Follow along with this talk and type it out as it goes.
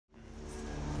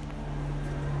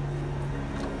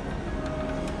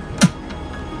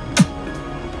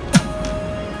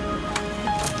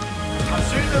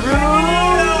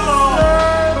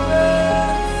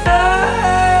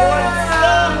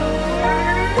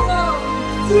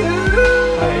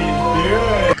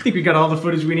I think we got all the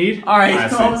footage we need. All right.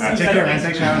 Take care, man.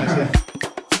 Thanks for having us. Yeah.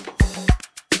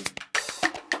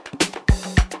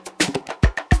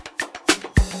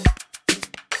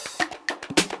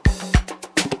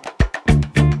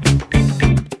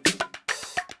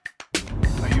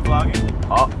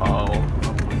 Uh-oh.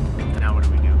 Now what do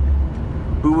we do?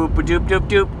 Boo boop ba doop doop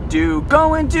doop doo.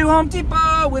 Going to Home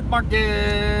Depot with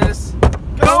Marcus.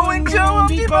 Going to Home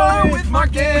Depot with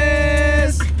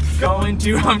Marcus. Going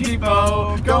to Home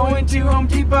Depot. Going to Home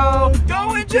Depot.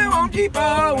 Going to Home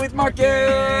Depot with Marcus.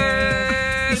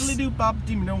 Diddly doo bop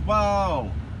dee no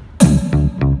wow.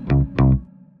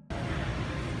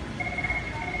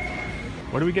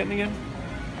 What are we getting again?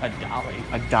 A dolly.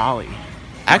 A dolly.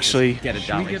 Actually, Get a should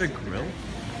dolly. we get a grill?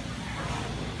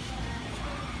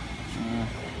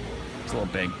 It's a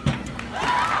little big.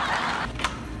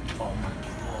 Oh my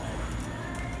God.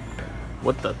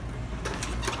 What the?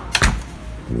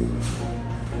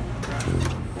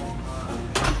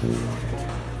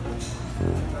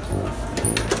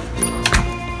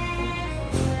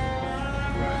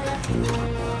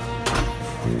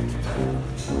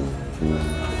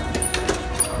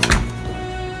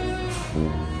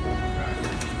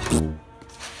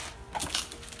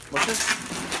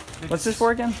 What's this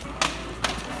for again?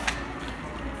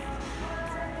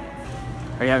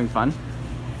 Are you having fun?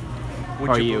 Would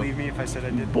Are you you believe me if I said I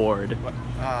did? Bored. What?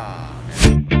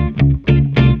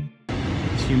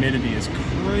 This humidity is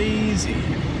crazy.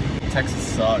 Texas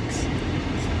sucks.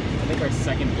 I think our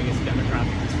second biggest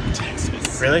demographic is from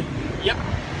Texas. Really? Yep.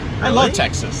 I love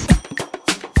Texas.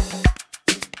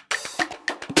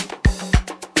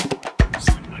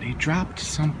 Somebody dropped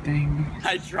something.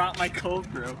 I dropped my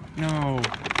cold brew. No.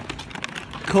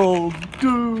 Cold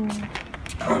doom.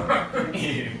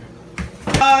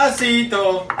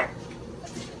 Pasito.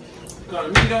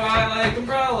 Conmigo, I like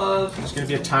umbrellas. There's gonna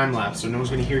be a time lapse, so no one's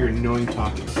gonna hear your annoying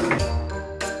talking.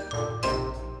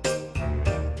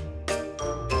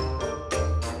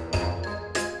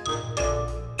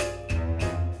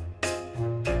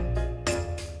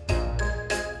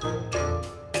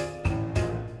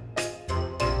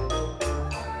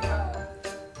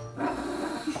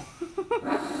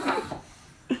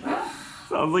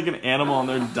 Sounds like an animal on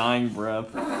their dying breath.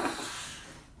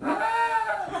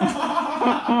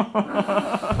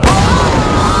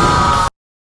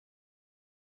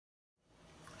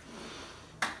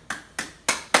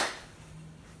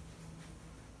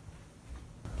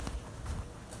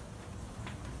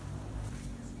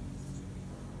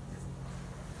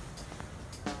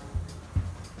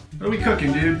 What are we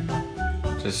cooking, dude?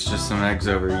 Just some eggs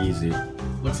over easy.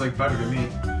 Looks like butter to me.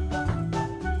 I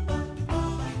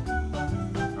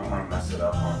don't want to mess it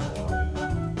up on the wall.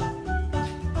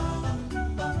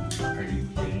 Are you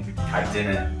kidding? I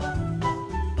didn't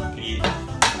eat.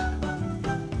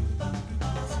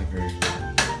 It's like very good.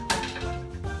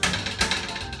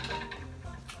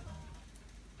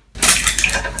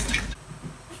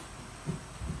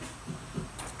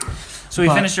 So we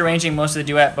finished arranging most of the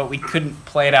duet, but we couldn't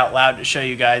play it out loud to show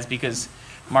you guys because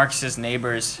Marcus's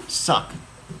neighbors suck.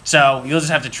 So you'll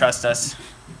just have to trust us.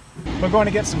 We're going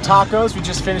to get some tacos. We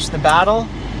just finished the battle,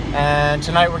 and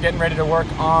tonight we're getting ready to work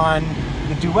on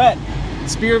the duet,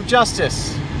 Spear of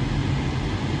Justice.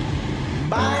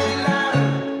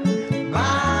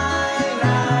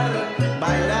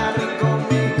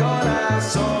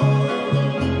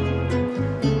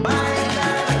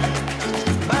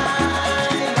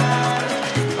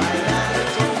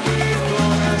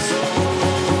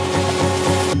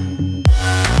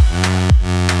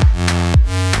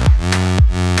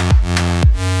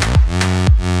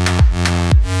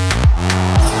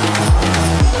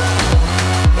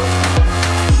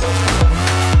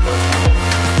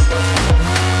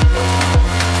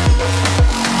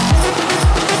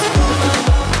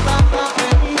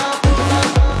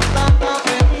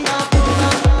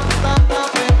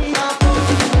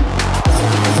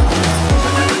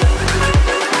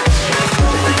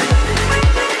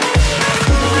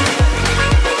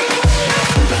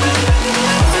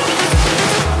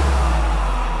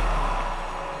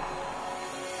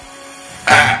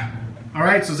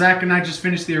 Alright, so Zach and I just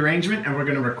finished the arrangement, and we're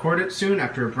gonna record it soon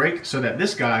after a break so that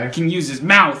this guy Can use his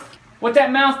mouth. What'd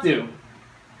that mouth do?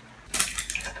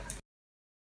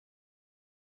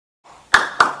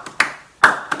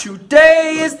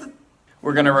 Today is the...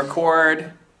 We're gonna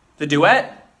record the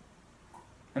duet,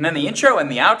 and then the intro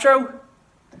and the outro.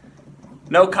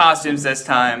 No costumes this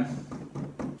time.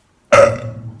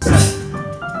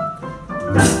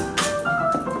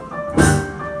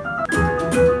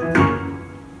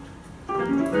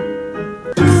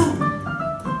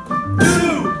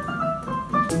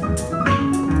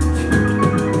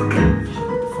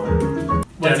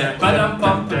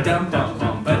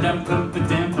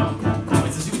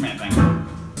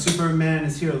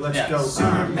 go.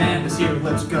 Superman is here,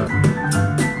 let's go.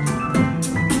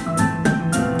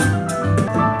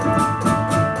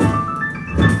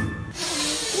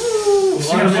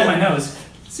 I'm gonna blow my nose.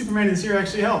 Superman is here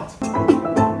actually helped.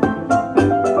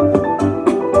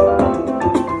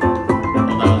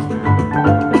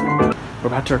 We're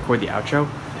about to record the outro.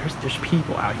 There's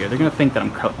people out here. They're gonna think that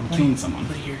I'm killing someone.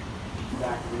 Right here.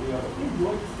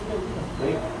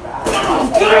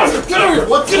 Get over here!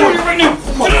 What's going on right now?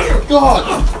 Oh my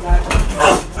God!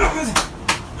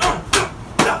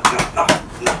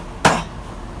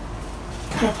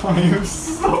 You're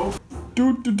so...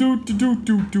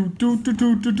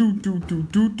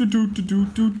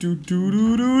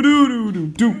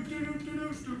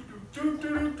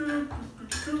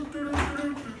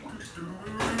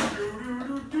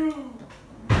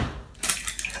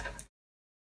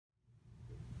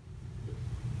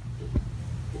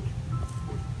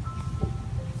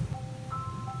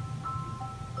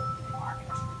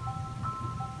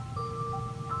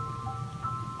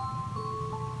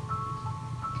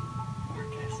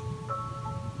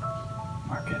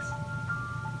 Marcus.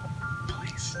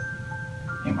 Please.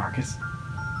 Hey, Marcus.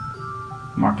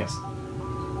 Marcus.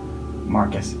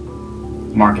 Marcus.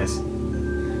 Marcus.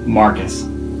 Marcus.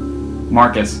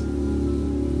 Marcus.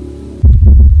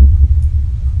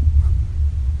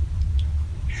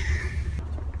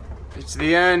 It's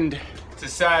the end. It's a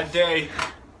sad day.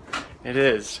 It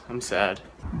is. I'm sad.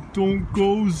 Don't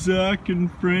go, Zach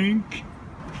and Frank.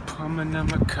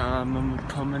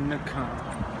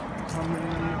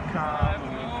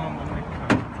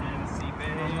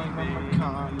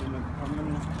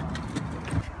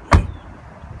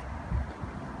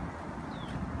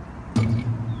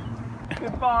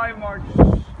 Goodbye,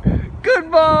 Marcus.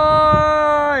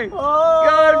 Goodbye!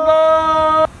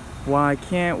 Goodbye! Why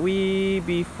can't we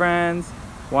be friends?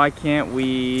 Why can't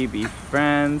we be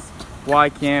friends? Why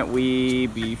can't we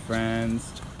be friends?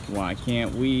 Why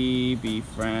can't we be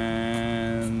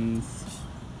friends?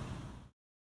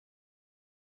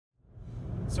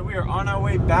 So we are on our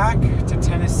way back to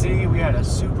Tennessee. We had a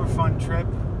super fun trip.